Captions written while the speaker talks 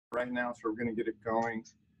right now, so we're going to get it going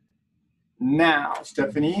now.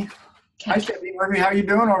 Steffani. Hi, Steffani Murphy. How are you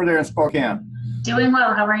doing over there in Spokane? Doing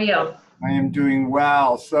well. How are you? I am doing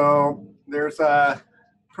well. So there's a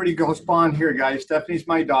pretty cool spawn here, guys. Steffani's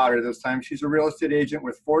my daughter this time. She's a real estate agent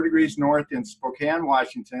with 4 Degrees North in Spokane,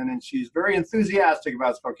 Washington, and she's very enthusiastic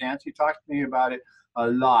about Spokane. She talks to me about it a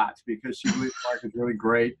lot because she believes the market is really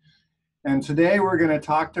great. And today we're going to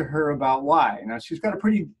talk to her about why. Now, she's got a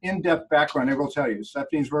pretty in-depth background, I will tell you.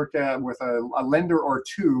 Steffani's worked with a lender or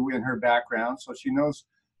two in her background, so she knows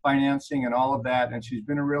financing and all of that. And she's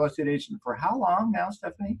been a real estate agent for how long now,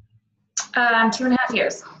 Steffani? 2.5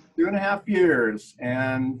 years. 2.5 years.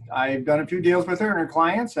 And I've done a few deals with her and her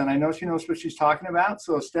clients, and I know she knows what she's talking about.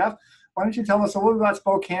 So, Steph, why don't you tell us a little bit about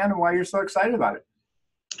Spokane and why you're so excited about it?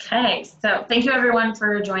 Okay, so thank you everyone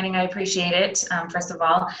for joining. I appreciate it, first of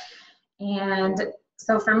all. And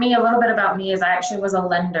so for me, a little bit about me is I actually was a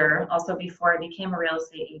lender also before I became a real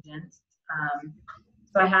estate agent.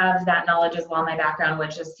 So I have that knowledge as well, my background,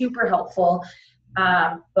 which is super helpful.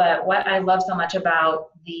 But what I love so much about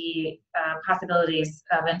the possibilities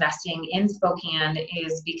of investing in Spokane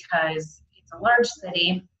is because it's a large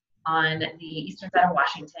city on the eastern side of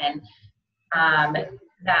Washington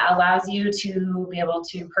that allows you to be able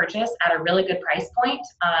to purchase at a really good price point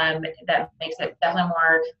that makes it definitely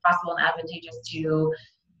more possible and advantageous to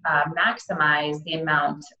maximize the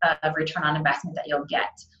amount of return on investment that you'll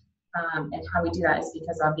get. And how we do that is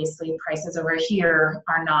because obviously prices over here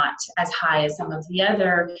are not as high as some of the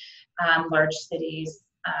other large cities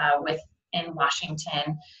within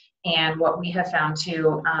Washington. And what we have found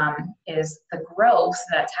too is the growth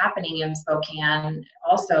that's happening in Spokane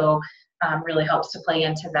also really helps to play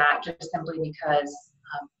into that, just simply because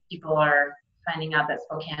people are finding out that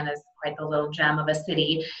Spokane is quite the little gem of a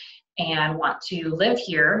city and want to live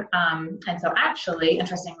here. And so actually,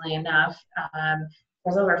 interestingly enough,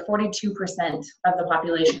 there's over 42% of the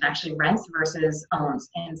population actually rents versus owns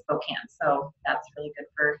in Spokane. So that's really good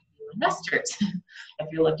for you investors if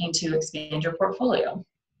you're looking to expand your portfolio.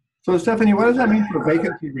 So, Steffani, what does that mean for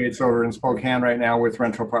vacancy rates over in Spokane right now with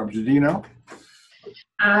rental properties? Do you know?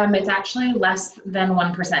 It's actually less than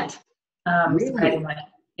 1%. Really? Surprisingly.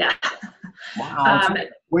 Yeah. Wow.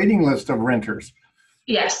 Waiting list of renters.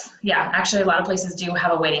 Yes. Yeah. Actually, a lot of places do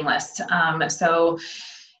have a waiting list. So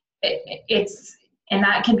and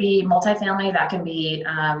that can be multifamily, that can be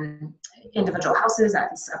individual houses,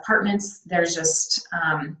 that's apartments. There's just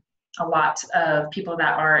a lot of people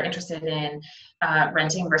that are interested in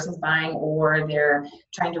renting versus buying, or they're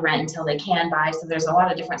trying to rent until they can buy. So there's a lot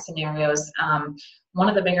of different scenarios. One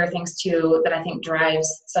of the bigger things too that I think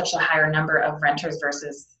drives such a higher number of renters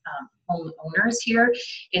versus home owners here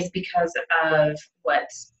is because of what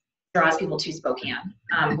draws people to Spokane.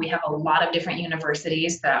 We have a lot of different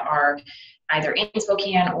universities that are either in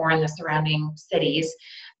Spokane or in the surrounding cities.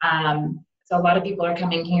 So a lot of people are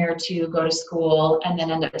coming here to go to school and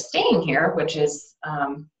then end up staying here, which is,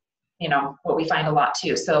 what we find a lot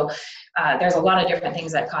too. So there's a lot of different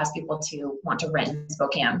things that cause people to want to rent in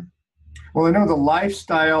Spokane. Well, I know the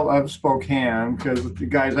lifestyle of Spokane, because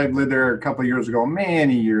guys, I've lived there a couple of years ago,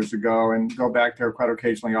 many years ago, and go back there quite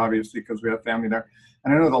occasionally, obviously, because we have family there.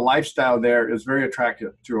 And I know the lifestyle there is very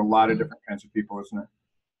attractive to a lot of different kinds of people, isn't it?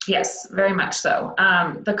 Yes, very much so.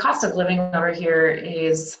 The cost of living over here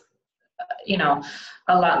is,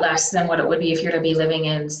 a lot less than what it would be if you're to be living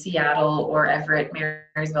in Seattle or Everett,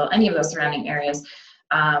 Marysville, any of those surrounding areas.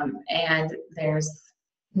 And there's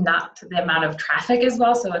not the amount of traffic as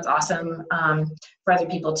well, so it's awesome for other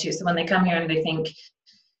people too. So when they come here and they think,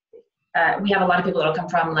 we have a lot of people that'll come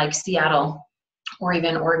from like Seattle or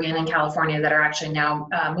even Oregon and California that are actually now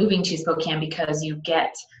moving to Spokane because you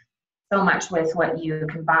get so much with what you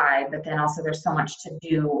can buy, but then also there's so much to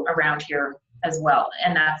do around here as well.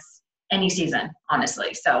 And that's any season,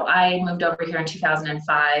 honestly. So I moved over here in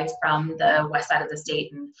 2005 from the west side of the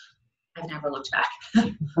state, and I've never looked back.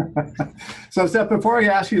 So, Steph, before I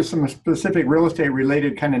ask you some specific real estate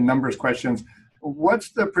related kind of numbers questions,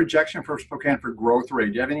 what's the projection for Spokane for growth rate?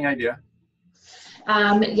 Do you have any idea?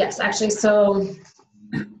 Yes, actually. So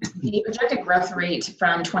the projected growth rate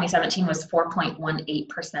from 2017 was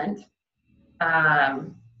 4.18%.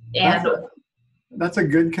 That's a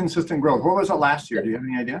good consistent growth. What was it last year? Do you have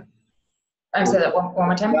any idea? I'm sorry, that one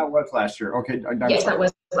more time? That was last year. Okay. Yes, that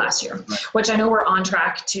was last year, right. Which I know we're on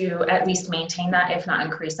track to at least maintain that, if not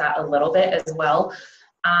increase that a little bit as well.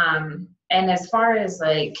 And as far as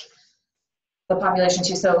like the population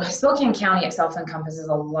too, so Spokane County itself encompasses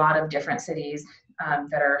a lot of different cities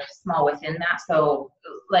that are small within that. So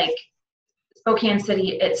like Spokane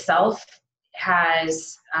City itself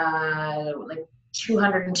has like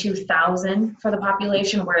 202,000 for the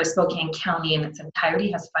population, whereas Spokane County in its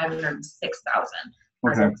entirety has 506,000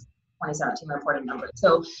 as Okay. of 2017 reported numbers.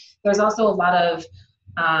 So there's also a lot of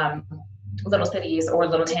little cities or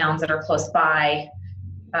little towns that are close by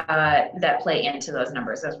that play into those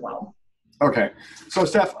numbers as well. Okay. So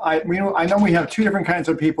Steph, I know we have two different kinds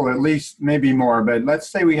of people, at least maybe more, but let's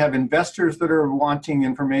say we have investors that are wanting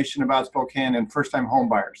information about Spokane and first-time home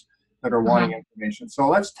buyers that are wanting information. So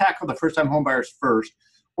let's tackle the first-time home buyers first.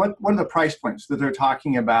 What are the price points that they're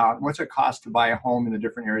talking about? What's it cost to buy a home in the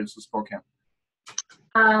different areas of Spokane?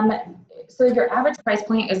 So your average price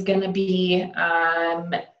point is going to be,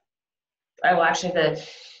 the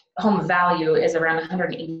home value is around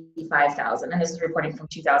 185,000, and this is reporting from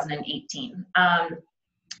 2018.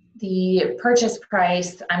 The purchase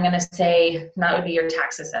price, I'm going to say, that would be your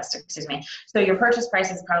tax assessed, excuse me. So your purchase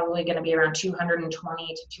price is probably going to be around 220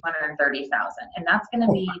 to 230,000, and that's going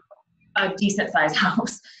to be a decent sized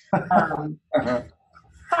house.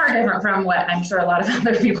 Far different from what I'm sure a lot of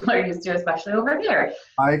other people are used to, especially over there.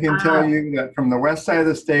 I can tell you that from the west side of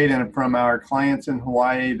the state and from our clients in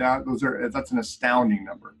Hawaii, that's an astounding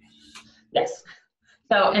number. Yes.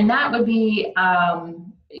 So, and that would be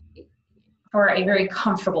for a very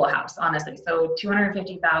comfortable house, honestly. So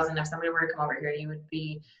 250,000, if somebody were to come over here, you would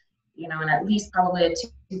be, in at least probably a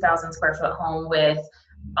 2,000 square foot home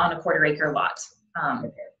on a quarter-acre lot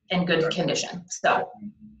in good condition. So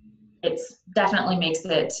it's definitely makes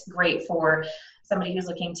it great for somebody who's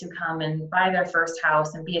looking to come and buy their first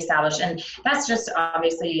house and be established. And that's just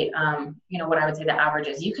obviously, what I would say the average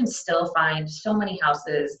is. You can still find so many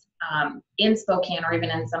houses in Spokane or even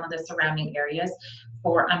in some of the surrounding areas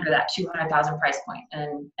for under that 200,000 price point.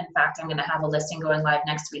 And in fact, I'm going to have a listing going live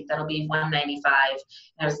next week that'll be 195.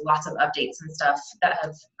 There's lots of updates and stuff that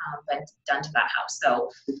have been done to that house. So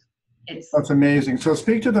that's amazing. So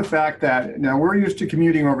speak to the fact that now we're used to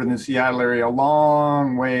commuting over in the Seattle area a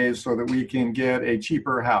long ways so that we can get a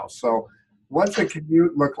cheaper house. So what's the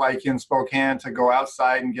commute look like in Spokane to go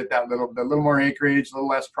outside and get the little more acreage, a little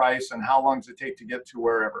less price, and how long does it take to get to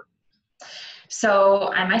wherever?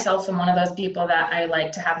 So I myself am one of those people that I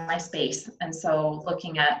like to have my space. And so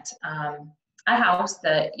looking at a house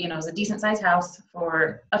that, is a decent sized house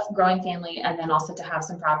for a growing family, and then also to have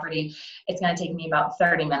some property, it's going to take me about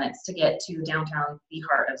 30 minutes to get to downtown, the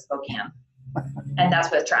heart of Spokane. And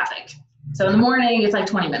that's with traffic. So in the morning, it's like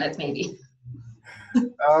 20 minutes maybe.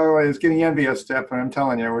 Oh, it's getting envious, Steph, and I'm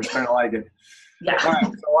telling you, we're starting to like it. Yeah. All right,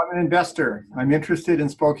 so I'm an investor. I'm interested in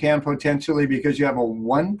Spokane potentially because you have a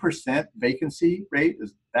 1% vacancy rate.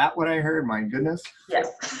 Is that what I heard? My goodness.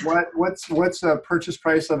 Yes. What's a purchase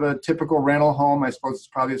price of a typical rental home? I suppose it's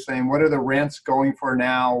probably the same. What are the rents going for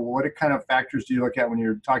now? What kind of factors do you look at when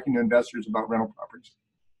you're talking to investors about rental properties?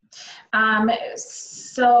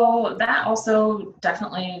 So that also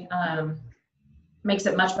definitely makes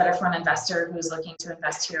it much better for an investor who's looking to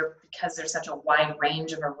invest here because there's such a wide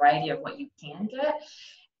range of a variety of what you can get.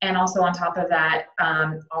 And also on top of that,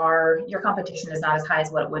 your competition is not as high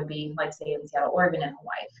as what it would be, like say in Seattle or even in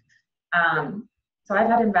Hawaii. So I've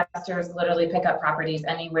had investors literally pick up properties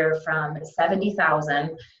anywhere from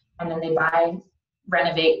 70,000, and then they buy,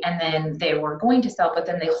 renovate, and then they were going to sell, but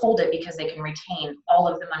then they hold it because they can retain all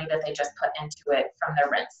of the money that they just put into it from their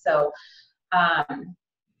rent. So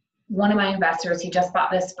one of my investors, he just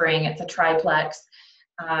bought this spring, it's a triplex,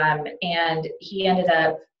 and he ended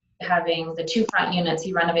up having the two front units.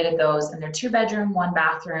 He renovated those, and they're 2-bedroom,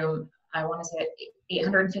 1-bathroom. I want to say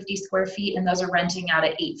 850 square feet, and those are renting out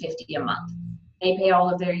at $850 a month. They pay all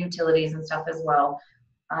of their utilities and stuff as well.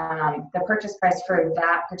 The purchase price for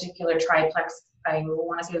that particular triplex, I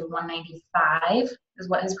want to say, was $195 is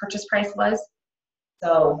what his purchase price was.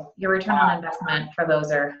 So your return on investment for those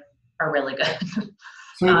are really good.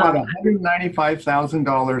 So he bought a $195,000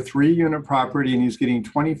 3-unit property, and he's getting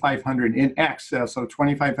 $2,500 in excess of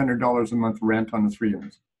 $2,500 a month rent on the 3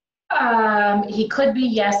 units. He could be,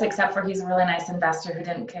 yes, except for he's a really nice investor who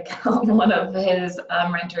didn't kick out one of his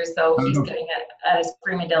renters, so he's getting it at a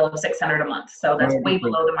screaming deal of $600 a month. So that's way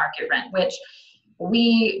below the market rent, which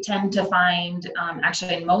we tend to find,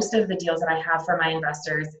 actually in most of the deals that I have for my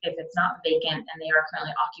investors, if it's not vacant and they are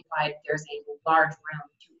currently occupied, there's a large room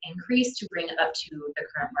to increase to bring it up to the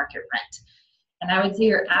current market rent. And I would say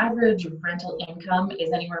your average rental income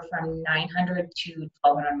is anywhere from $900 to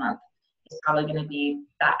 $1,200 a month. It's probably going to be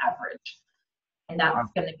that average. And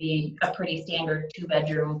that's going to be a pretty standard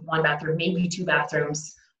 2-bedroom, 1-bathroom, maybe 2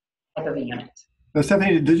 bathrooms type of a unit. Now,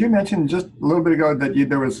 Stephanie, did you mention just a little bit ago that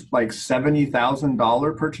there was like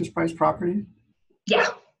 $70,000 purchase price property? Yeah.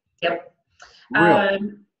 Yep.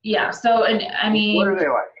 Really? Yeah. So, and I mean, what are they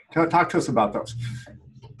like? Talk to us about those.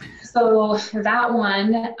 So that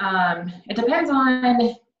one, it depends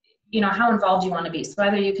on, how involved you want to be. So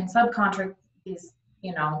either you can subcontract these,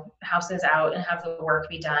 houses out and have the work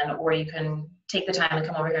be done, or you can take the time and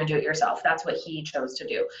come over here and do it yourself. That's what he chose to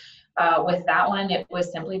do. With that one, it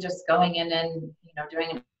was simply just going in and,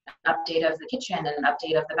 doing an update of the kitchen and an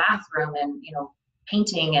update of the bathroom and,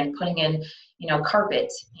 painting and putting in,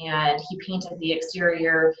 carpet. And he painted the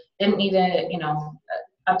exterior, didn't need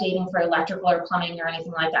updating for electrical or plumbing or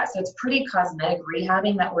anything like that. So it's pretty cosmetic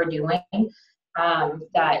rehabbing that we're doing.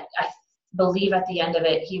 That I believe at the end of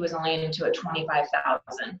it, he was only into it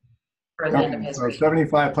 $25,000 for the end of his. So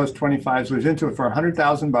 75 plus 25, so he's into it for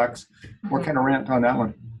 $100,000. What kind of rent on that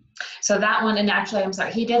one? So that one, and actually, I'm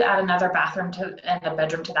sorry, he did add another bathroom and a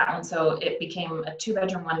bedroom to that one. So it became a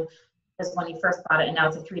 2-bedroom one is when he first bought it, and now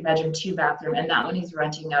it's a 3-bedroom, 2-bathroom, and that one he's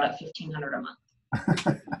renting out at $1,500 a month.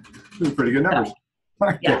 Those are pretty good numbers.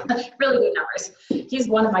 So, yeah, really good numbers. He's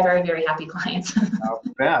one of my very, very happy clients. Not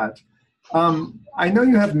bad. I know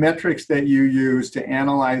you have metrics that you use to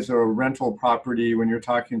analyze a rental property when you're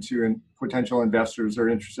talking to potential investors that are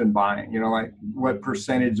interested in buying, like what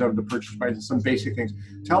percentage of the purchase price and some basic things.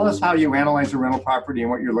 Tell us how you analyze a rental property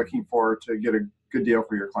and what you're looking for to get a good deal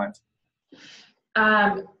for your clients.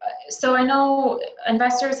 So I know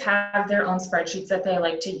investors have their own spreadsheets that they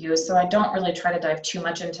like to use, so I don't really try to dive too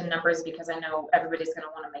much into numbers because I know everybody's going to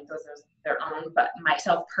want to make those their own. But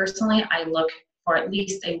myself personally, I look for at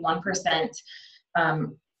least a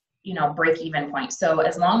 1%, break-even point. So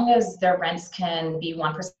as long as their rents can be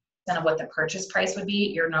 1% of what the purchase price would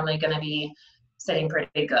be, you're normally going to be sitting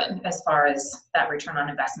pretty good as far as that return on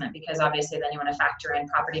investment, because obviously then you want to factor in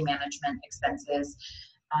property management expenses,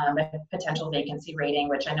 a potential vacancy rating,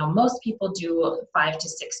 which I know most people do 5 to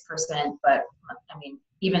 6%, but I mean,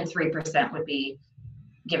 even 3% would be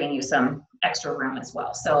giving you some extra room as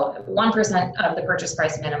well. So 1% of the purchase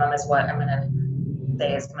price minimum is what I'm going to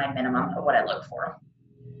say is my minimum of what I look for.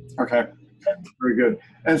 Okay, very good.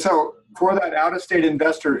 And so for that out-of-state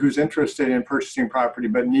investor who's interested in purchasing property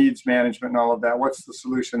but needs management and all of that, what's the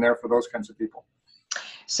solution there for those kinds of people?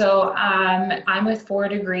 So I'm with 4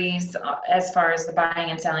 Degrees as far as the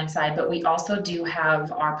buying and selling side, but we also do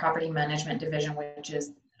have our property management division, which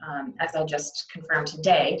is, as I just confirmed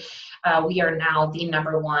today, we are now the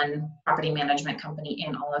 #1 property management company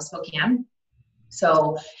in all of Spokane.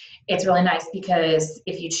 So it's really nice because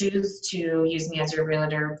if you choose to use me as your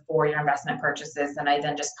realtor for your investment purchases, then I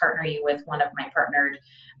then just partner you with one of my partnered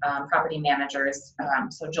property managers.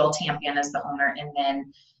 So Joel Tampion is the owner, and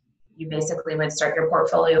then you basically would start your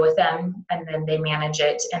portfolio with them, and then they manage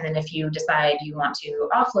it. And then if you decide you want to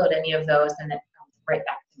offload any of those, then it comes right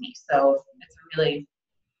back to me. So it's a really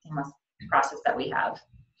seamless process that we have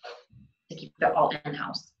to keep it all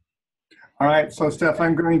in-house. All right, so Steph,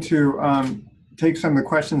 I'm going to take some of the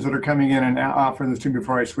questions that are coming in and offer this to you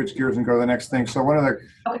before I switch gears and go to the next thing. So one of the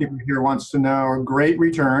people here wants to know, great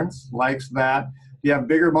returns, likes that. Do you have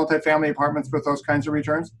bigger multifamily apartments with those kinds of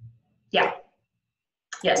returns? Yeah.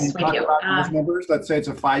 Yes, we do. Those numbers, let's say it's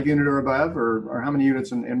a 5-unit or above, or how many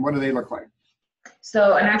units, and what do they look like?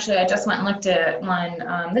 So, and actually I just went and looked at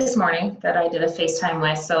one this morning that I did a FaceTime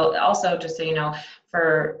with. So also, just so you know,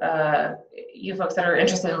 for you folks that are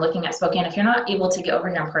interested in looking at Spokane, if you're not able to get over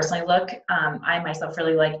here and personally look, I myself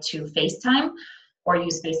really like to FaceTime or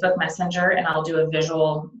use Facebook Messenger, and I'll do a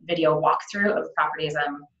visual video walkthrough of the property as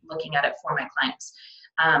I'm looking at it for my clients.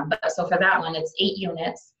 So for that one, it's 8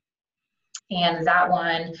 units. And that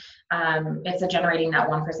one, it's generating that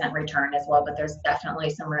 1% return as well, but there's definitely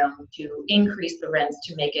some room to increase the rents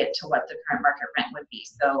to make it to what the current market rent would be.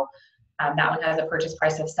 So that one has a purchase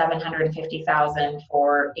price of $750,000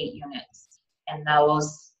 for 8 units. And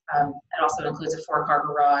those, it also includes a 4-car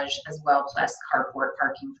garage as well, plus carport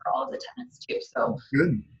parking for all of the tenants too. So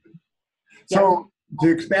good. Yeah. So to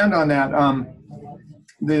expand on that,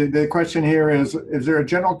 the question here is there a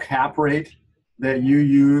general cap rate that you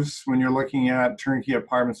use when you're looking at turnkey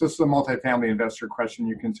apartments? This is a multifamily investor question,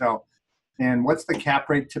 you can tell. And what's the cap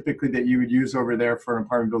rate typically that you would use over there for an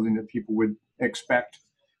apartment building that people would expect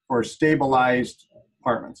for stabilized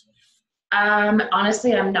apartments?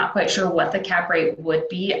 Honestly, I'm not quite sure what the cap rate would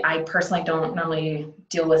be. I personally don't normally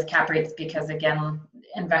deal with cap rates because, again,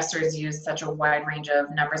 investors use such a wide range of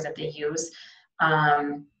numbers that they use.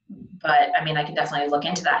 But I mean, I can definitely look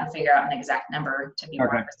into that and figure out an exact number to be more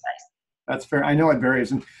precise. That's fair. I know it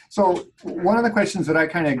varies. And so one of the questions that I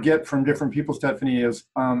kind of get from different people, Steffani, is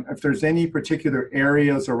if there's any particular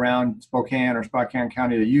areas around Spokane or Spokane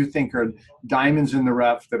County that you think are diamonds in the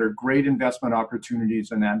rough that are great investment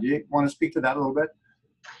opportunities in that. Do you want to speak to that a little bit?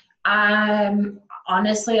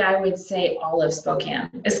 honestly, I would say all of Spokane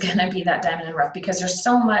is going to be that diamond in the rough, because there's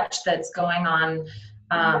so much that's going on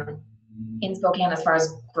in Spokane as far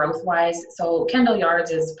as growth wise. So Kendall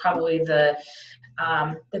Yards is probably the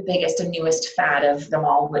biggest and newest fad of them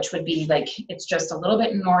all, which would be like, it's just a little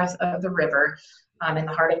bit north of the river, in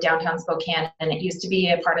the heart of downtown Spokane. And it used to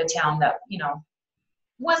be a part of town that, you know,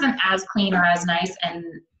 wasn't as clean or as nice. And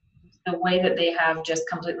the way that they have just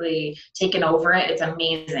completely taken over it, it's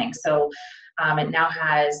amazing. So it now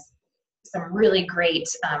has some really great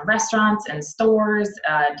restaurants and stores,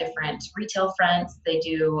 different retail fronts. They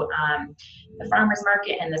do the farmers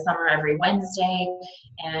market in the summer every Wednesday,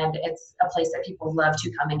 and it's a place that people love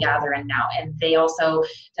to come and gather in now. And they also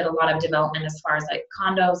did a lot of development as far as like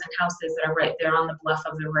condos and houses that are right there on the bluff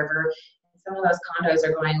of the river. And some of those condos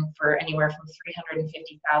are going for anywhere from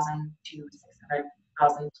 $350,000 to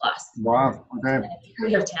 $600,000 plus. Wow. Okay. And it's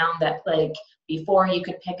a part of town that, like, before you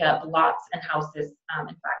could pick up lots and houses. In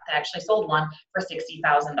fact, I actually sold one for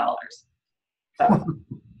 $60,000. So,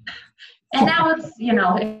 and now it's, you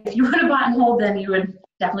know, if you would have bought and hold, then you would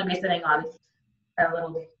definitely be sitting on a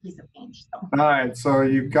little piece of change. So. All right. So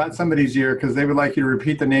you've got somebody's ear, because they would like you to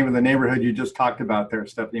repeat the name of the neighborhood you just talked about there,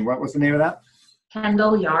 Steffani. What was the name of that?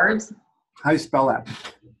 Kendall Yards. How do you spell that?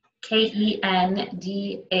 Kendal, and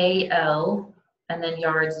then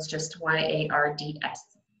Yards is just YARDS.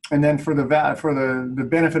 And then for the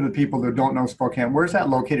benefit of the people that don't know Spokane, where's that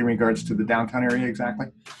located in regards to the downtown area exactly?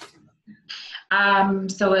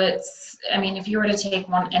 So it's, I mean, if you were to take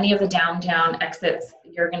any of the downtown exits,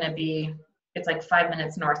 you're going to be, it's like 5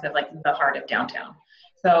 minutes north of like the heart of downtown.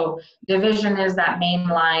 So Division is that main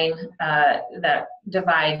line that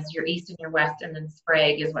divides your east and your west, and then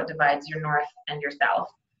Sprague is what divides your north and your south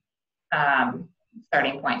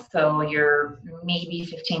starting point. So you're maybe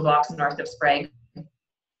 15 blocks north of Sprague.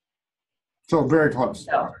 So very close.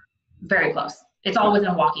 So very close. It's all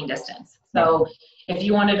within walking distance. So if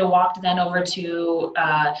you wanted to walk then over to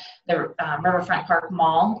the Riverfront Park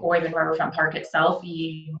Mall, or even Riverfront Park itself,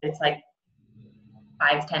 it's like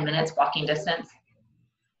 5 to 10 minutes walking distance.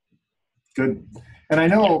 Good. And I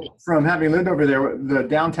know from having lived over there, the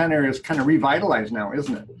downtown area is kind of revitalized now,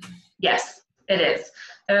 isn't it? Yes, it is.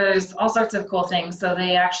 There's all sorts of cool things. So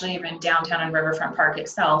they actually, even downtown and Riverfront Park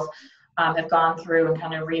itself, have gone through and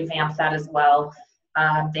kind of revamped that as well.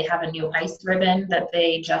 They have a new ice ribbon that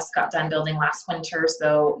they just got done building last winter.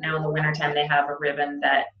 So now in the wintertime, they have a ribbon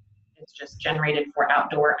that is just generated for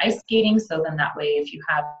outdoor ice skating. So then that way, if you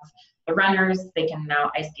have the runners, they can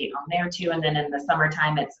now ice skate on there too. And then in the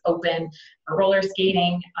summertime, it's open for roller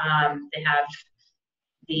skating. They have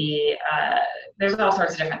there's all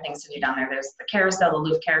sorts of different things to do down there. There's the carousel, the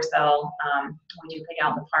Loop Carousel. We do pig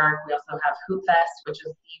out in the park. We also have Hoop Fest, which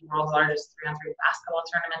is the world's largest 3-on-3 basketball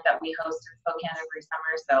tournament that we host in Spokane every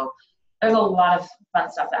summer. So there's a lot of fun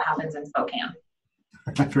stuff that happens in Spokane.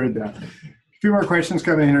 I've heard that. A few more questions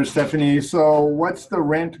coming in here, Steffani. So what's the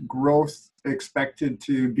rent growth expected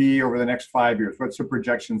to be over the next 5 years? What's the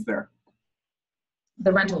projections there?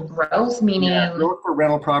 The rental growth, meaning growth for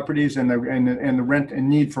rental properties and the rent and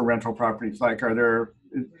need for rental properties. Like, are there?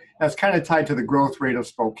 That's kind of tied to the growth rate of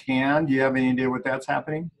Spokane. Do you have any idea what that's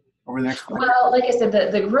happening over the next? Well, like I said,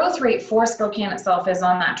 the growth rate for Spokane itself is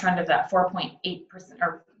on that trend of that 4.8%,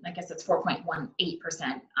 or I guess it's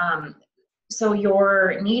 4.18%. So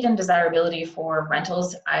your need and desirability for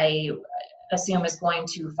rentals, I assume, is going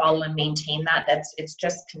to follow and maintain that. It's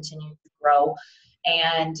just continuing to grow.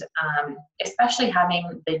 And especially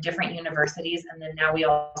having the different universities, and then now we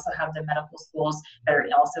also have the medical schools that are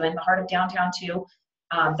also in the heart of downtown too,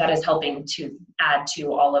 that is helping to add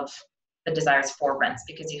to all of the desires for rents,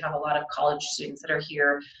 because you have a lot of college students that are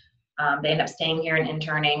here. They end up staying here and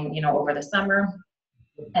interning, over the summer,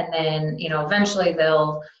 and then, eventually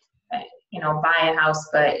they'll, buy a house,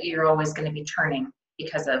 but you're always going to be turning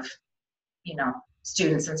because of,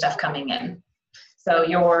 students and stuff coming in. So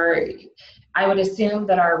I would assume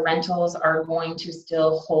that our rentals are going to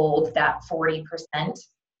still hold that 40%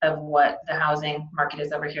 of what the housing market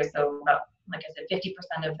is over here. So about, like I said,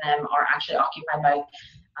 50% of them are actually occupied by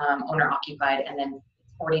owner occupied, and then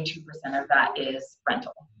 42% of that is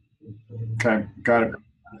rental. Okay, got it.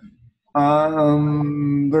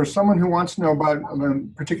 There's someone who wants to know about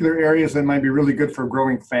particular areas that might be really good for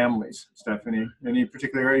growing families, Steffani. Any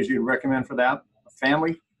particular areas you'd recommend for that?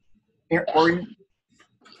 Family orient?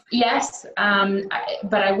 Yes,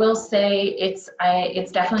 but I will say it's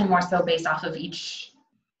definitely more so based off of each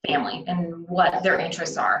family and what their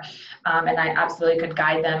interests are. And I absolutely could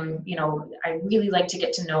guide them. I really like to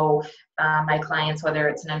get to know my clients, whether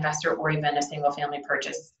it's an investor or even a single family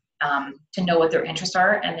purchase, to know what their interests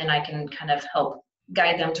are. And then I can kind of help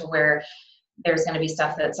guide them to where there's going to be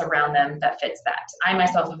stuff that's around them that fits that. I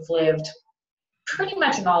myself have lived pretty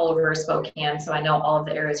much in all over Spokane, so I know all of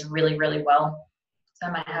the areas really, really well. So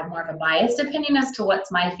I might have more of a biased opinion as to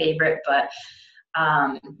what's my favorite, but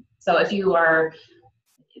so if you are,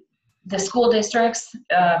 the school districts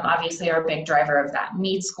obviously are a big driver of that.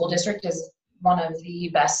 Meade School District is one of the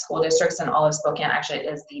best school districts in all of Spokane. Actually,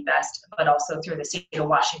 it is the best, but also through the state of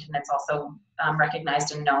Washington, it's also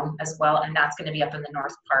recognized and known as well. And that's going to be up in the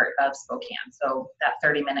north part of Spokane. So that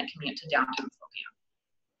 30-minute commute to downtown Spokane.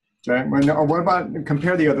 Okay. Well, what about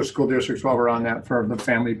compare the other school districts while we're on that for the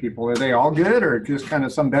family people? Are they all good, or just kind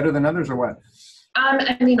of some better than others, or what?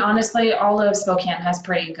 I mean, honestly, all of Spokane has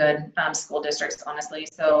pretty good school districts, honestly.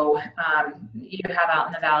 So you have out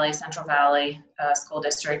in the Valley, Central Valley School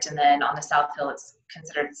District, and then on the South Hill, it's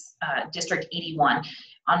considered District 81.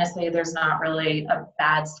 Honestly, there's not really a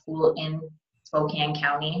bad school in Spokane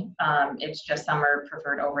County. It's just some are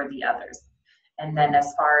preferred over the others. And then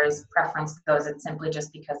as far as preference goes, it's simply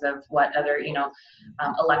just because of what other,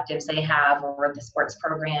 electives they have, or the sports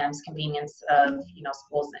programs, convenience of,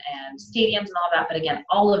 schools and stadiums and all that. But again,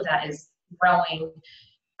 all of that is growing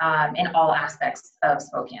in all aspects of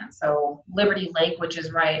Spokane. So Liberty Lake, which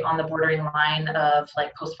is right on the bordering line of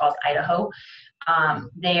like Post Falls, Idaho,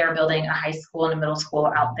 they are building a high school and a middle school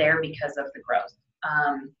out there because of the growth.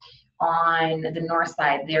 On the north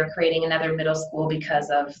side, they're creating another middle school because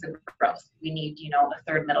of the growth. We need, a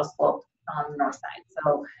third middle school on the north side.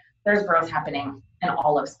 So there's growth happening in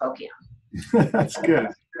all of Spokane. That's good.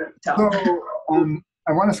 So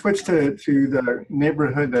I want to switch to the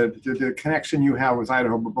neighborhood, the connection you have with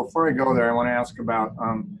Idaho. But before I go there, I want to ask about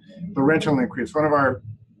the rental increase. One of our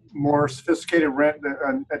more sophisticated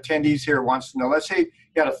attendees here wants to know, let's say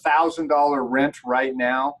you had $1,000 rent right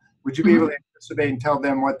now. Would you be able to anticipate and tell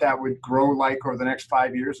them what that would grow like over the next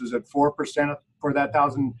 5 years? Is it 4% for that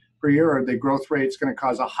 $1,000 per year, or are the growth rates going to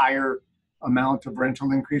cause a higher amount of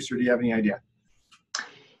rental increase, or do you have any idea?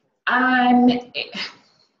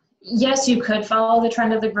 Yes, you could follow the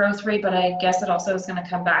trend of the growth rate, but I guess it also is going to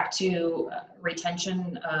come back to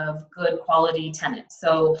retention of good quality tenants.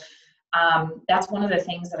 So that's one of the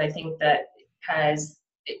things that I think that has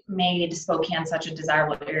made Spokane such a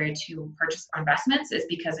desirable area to purchase for investments, is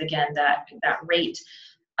because, again, that rate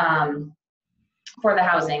for the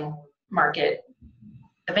housing market,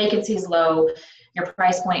 the vacancy is low, your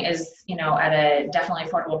price point is, at a definitely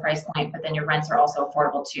affordable price point, but then your rents are also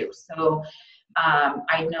affordable too. So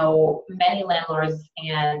I know many landlords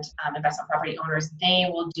and investment property owners, they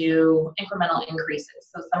will do incremental increases.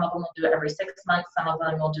 So some of them will do it every 6 months, some of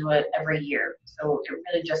them will do it every year. So it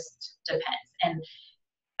really just depends. And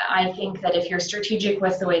I think that if you're strategic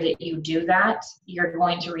with the way that you do that, you're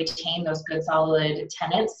going to retain those good, solid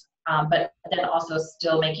tenants, but then also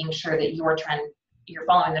still making sure that you're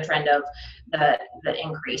following the trend of the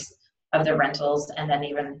increase of the rentals, and then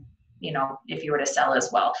even, if you were to sell as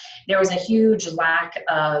well. There was a huge lack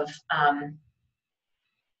of an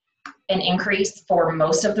increase for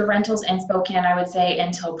most of the rentals in Spokane, I would say,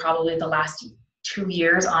 until probably the last 2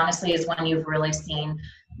 years, honestly, is when you've really seen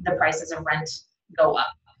the prices of rent go up.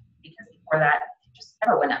 Because before that, it just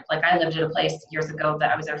never went up. Like, I lived at a place years ago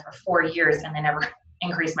that I was there for 4 years, and they never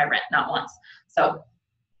increased my rent, not once. So,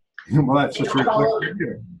 well, that's just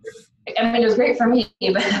I mean, it was great for me,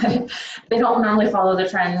 but they don't normally follow the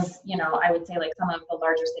trends. I would say like some of the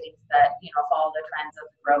larger cities that, follow the trends of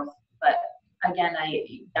growth. But again,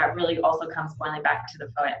 that really also comes finally back to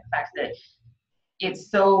the fact that it's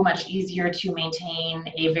so much easier to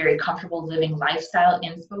maintain a very comfortable living lifestyle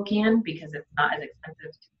in Spokane, because it's not as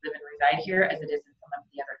expensive to live and reside here as it is in some of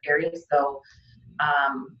the other areas. So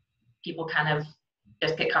people kind of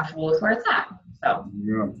just get comfortable with where it's at. So.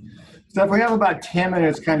 Yeah. Steph, we have about 10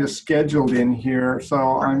 minutes kind of scheduled in here. So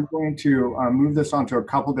I'm going to move this on to a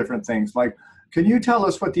couple different things. Like, can you tell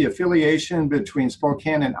us what the affiliation between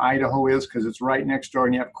Spokane and Idaho is? Because it's right next door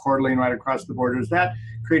and you have Coeur d'Alene right across the border. Does that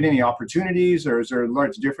create any opportunities, or is there a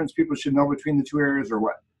large difference people should know between the two areas, or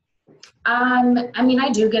what? I mean, I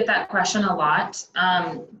do get that question a lot.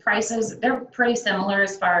 Prices, they're pretty similar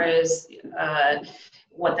as far as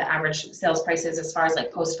what the average sales price is as far as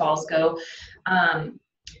like Post Falls go.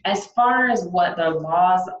 As far as what the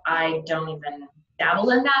laws, I don't even dabble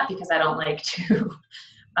in that, because I don't like to.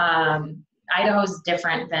 Idaho is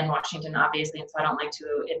different than Washington, obviously, and so I don't like to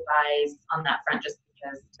advise on that front, just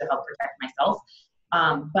because to help protect myself.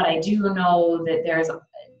 But I do know that there's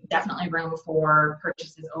definitely room for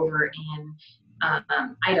purchases over in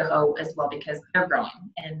Idaho as well, because they're growing.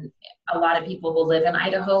 And a lot of people will live in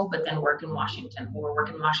Idaho, but then work in Washington, or work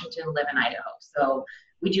in Washington, live in Idaho. So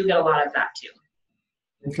we do get a lot of that too.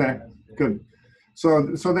 Okay, good.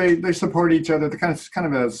 So they support each other. They're kind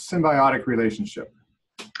of a symbiotic relationship.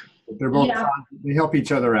 They're both, Yeah. they help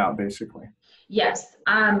each other out, basically. Yes.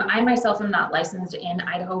 I myself am not licensed in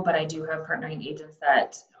Idaho, but I do have partnering agents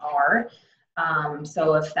that are.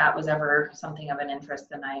 So if that was ever something of an interest,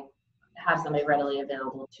 then I have somebody readily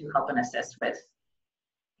available to help and assist with,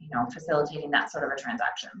 facilitating that sort of a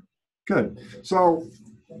transaction. Good. So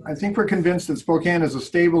I think we're convinced that Spokane is a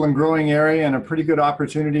stable and growing area and a pretty good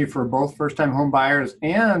opportunity for both first-time home buyers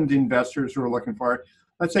and investors who are looking for it.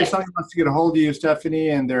 Let's say somebody wants to get a hold of you,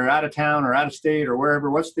 Steffani, and they're out of town or out of state or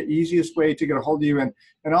wherever. What's the easiest way to get a hold of you? And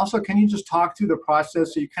also, can you just talk through the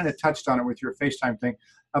process? So you kind of touched on it with your FaceTime thing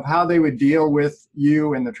of how they would deal with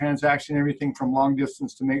you and the transaction, everything from long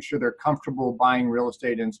distance to make sure they're comfortable buying real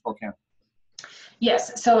estate in Spokane.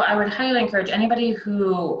 Yes, so I would highly encourage anybody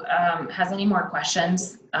who has any more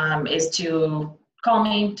questions is to call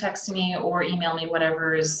me, text me, or email me,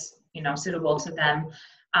 whatever is suitable to them,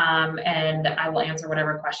 and I will answer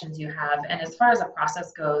whatever questions you have. And as far as the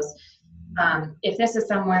process goes, if this is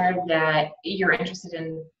somewhere that you're interested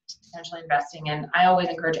in potentially investing in, I always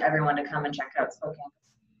encourage everyone to come and check out Spokane.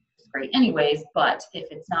 It's great anyways, but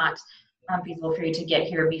if it's not feasible for you to get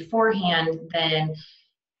here beforehand, then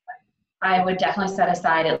I would definitely set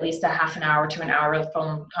aside at least a half an hour to an hour of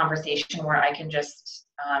phone conversation where I can just,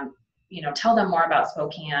 tell them more about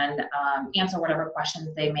Spokane, answer whatever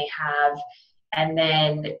questions they may have. And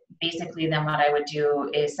then basically then what I would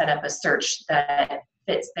do is set up a search that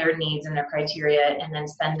fits their needs and their criteria, and then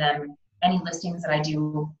send them any listings that I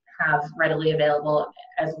do have readily available,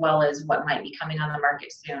 as well as what might be coming on the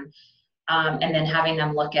market soon. And then having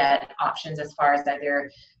them look at options as far as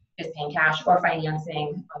either just paying cash or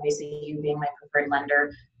financing. Obviously, you being my preferred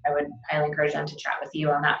lender, I would highly encourage them to chat with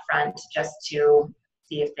you on that front, just to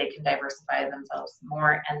see if they can diversify themselves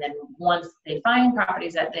more. And then once they find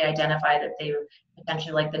properties that they identify that they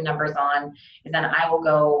potentially like the numbers on, then I will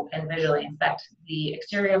go and visually inspect the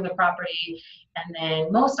exterior of the property. And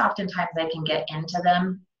then most oftentimes I can get into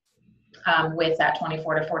them with that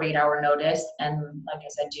 24 to 48 hour notice. And like I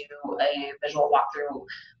said, do a visual walkthrough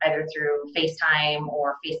either through FaceTime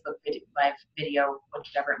or Facebook live video,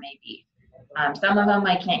 whichever it may be. Some of them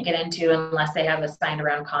I can't get into unless they have a signed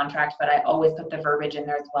around contract, but I always put the verbiage in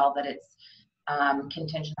there as well that it's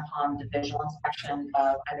contingent upon the visual inspection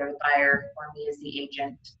of either the buyer or me as the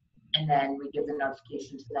agent. And then we give the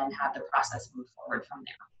notification to then have the process move forward from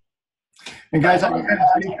there. And guys, I can kind of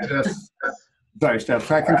speak to this. Sorry, Steph.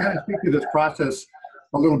 So I can kind of speak to this process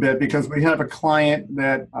a little bit because we have a client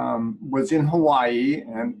that was in Hawaii,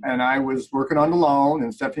 and I was working on the loan,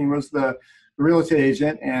 and Steffani was the real estate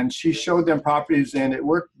agent, and she showed them properties, and it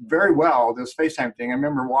worked very well, this FaceTime thing. I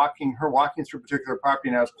remember walking through a particular property,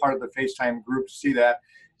 and I was part of the FaceTime group to see that.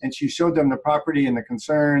 And she showed them the property and the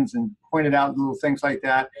concerns and pointed out little things like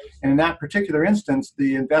that. And in that particular instance,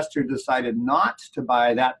 the investor decided not to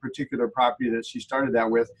buy that particular property that she started that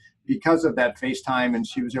with because of that FaceTime, and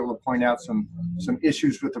she was able to point out some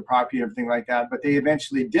issues with the property and everything like that. But they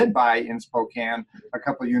eventually did buy in Spokane a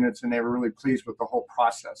couple of units, and they were really pleased with the whole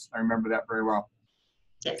process. I remember that very well.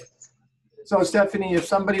 Yes. So Steffani, if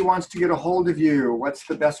somebody wants to get a hold of you, what's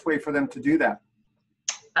the best way for them to do that?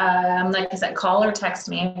 Like I said, call or text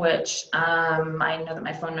me, which I know that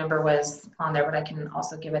my phone number was on there, but I can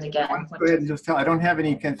also give it again. Go ahead and just tell. I don't have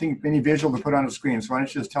any visual to put on the screen, so why don't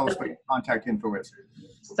you just tell us what your contact info is?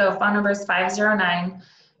 So phone number is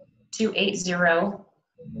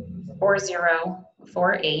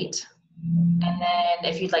 509-280-4048. And then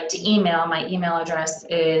if you'd like to email, my email address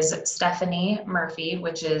is Steffani Murphy,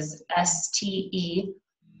 which is STEFFANI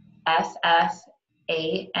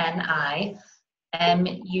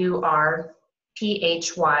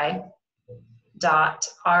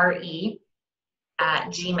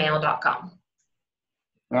MURPHY.RE@gmail.com.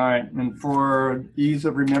 All right, and for ease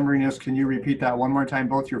of remembering this, can you repeat that one more time,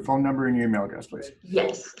 both your phone number and your email address, please?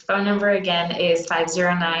 Yes, phone number again is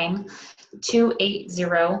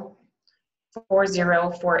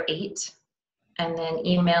 509-280-4048, and then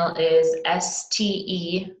email is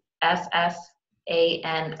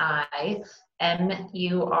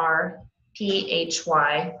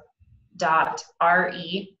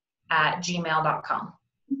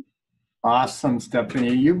Awesome,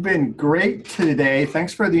 Steffani. You've been great today.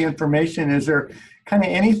 Thanks for the information. Is there kind of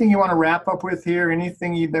anything you want to wrap up with here?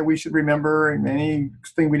 Anything that we should remember?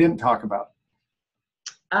 Anything we didn't talk about?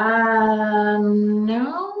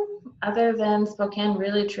 No, other than Spokane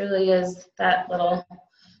really truly is that little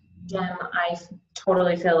gem. I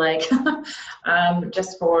totally feel like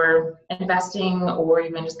just for investing or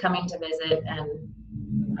even just coming to visit, and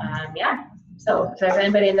yeah, So if there's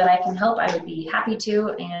anybody that I can help, I would be happy to,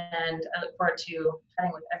 and I look forward to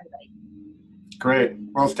chatting with everybody. Great.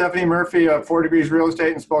 Well, Steffani Murphy of 4 Degrees Real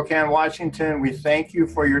Estate in Spokane, Washington, we thank you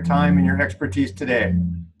for your time and your expertise today.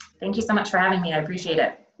 Thank you so much for having me. I appreciate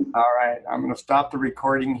it. All right. I'm going to stop the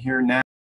recording here now.